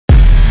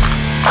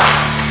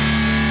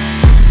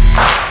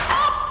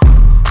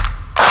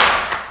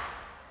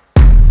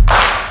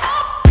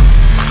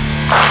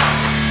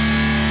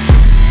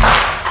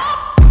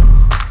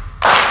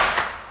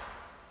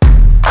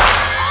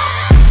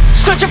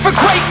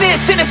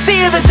darkness in a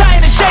sea of the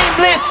dying and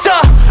shameless,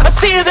 a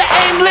sea of the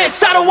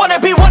aimless. I don't wanna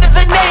be one of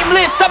the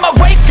nameless. I'ma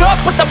wake up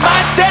with the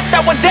mindset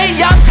that one day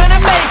I'm gonna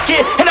make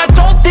it. And I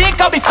don't think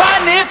I'll be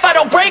fine if I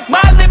don't break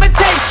my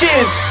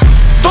limitations.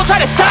 Don't try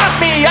to stop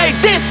me, I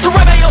exist to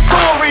write my own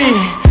story.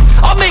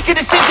 I'll make a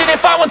decision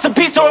if I want some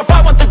peace or if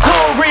I want the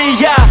glory.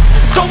 Yeah,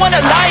 don't want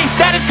a life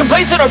that is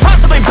complacent or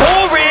possibly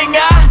boring.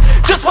 I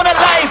just want a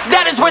life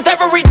that is worth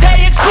every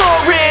day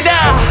exploring.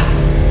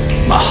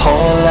 My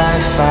whole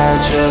life I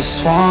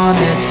just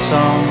wanted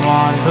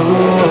someone who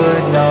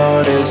would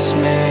notice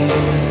me.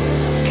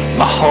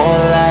 My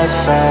whole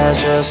life I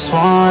just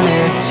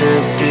wanted to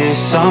be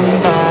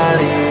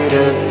somebody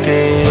to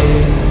be.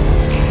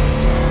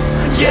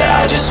 Yeah,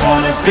 I just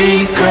wanna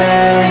be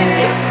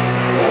great.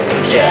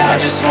 Yeah, I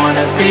just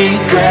wanna be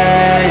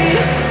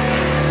great.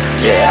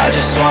 Yeah, I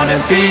just wanna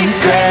be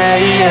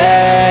great.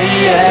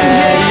 Yeah,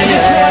 I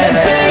just wanna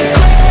be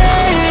great.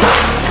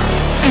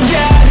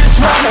 Yeah, I just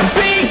wanna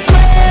be great.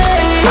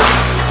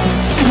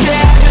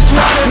 Yeah, I just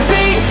wanna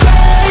be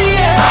great.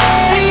 Yeah,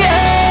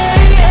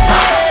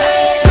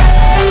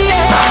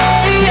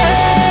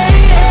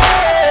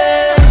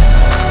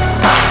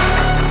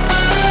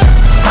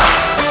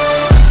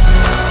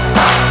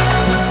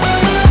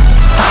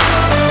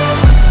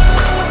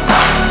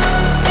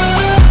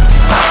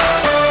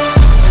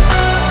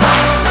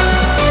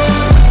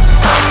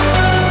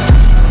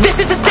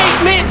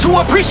 to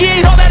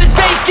appreciate all that is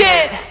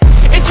vacant.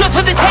 It's just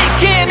for the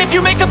taking. If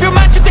you make up your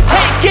mind, you can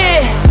take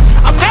it.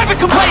 I'm never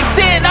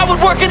complacent. I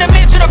would work in a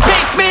mansion or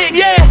basement.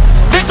 Yeah,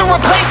 there's no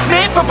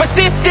replacement for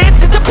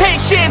persistence. It's a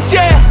patience.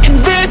 Yeah, in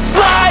this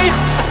life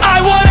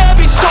I wanna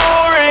be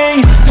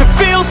soaring, to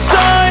feel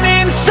sun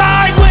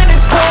inside when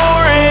it's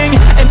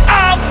pouring. And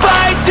I'll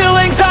fight till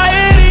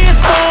anxiety is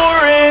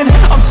foreign.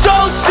 I'm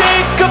so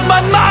sick of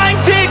my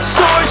mind's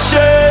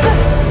extortion.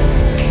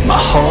 my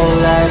whole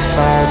life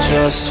I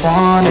just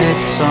wanted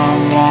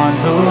someone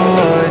who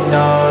would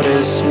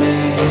notice me.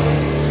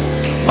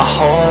 My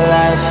whole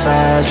life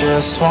I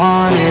just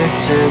wanted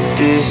to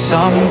be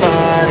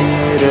somebody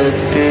to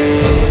be.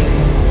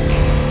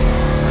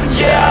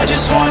 Yeah, I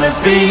just wanna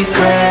be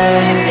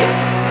great.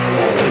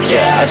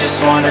 Yeah, I just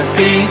wanna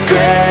be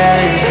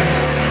great.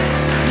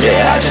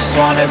 Yeah, I just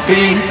wanna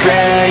be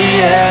great.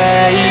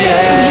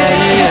 Yeah,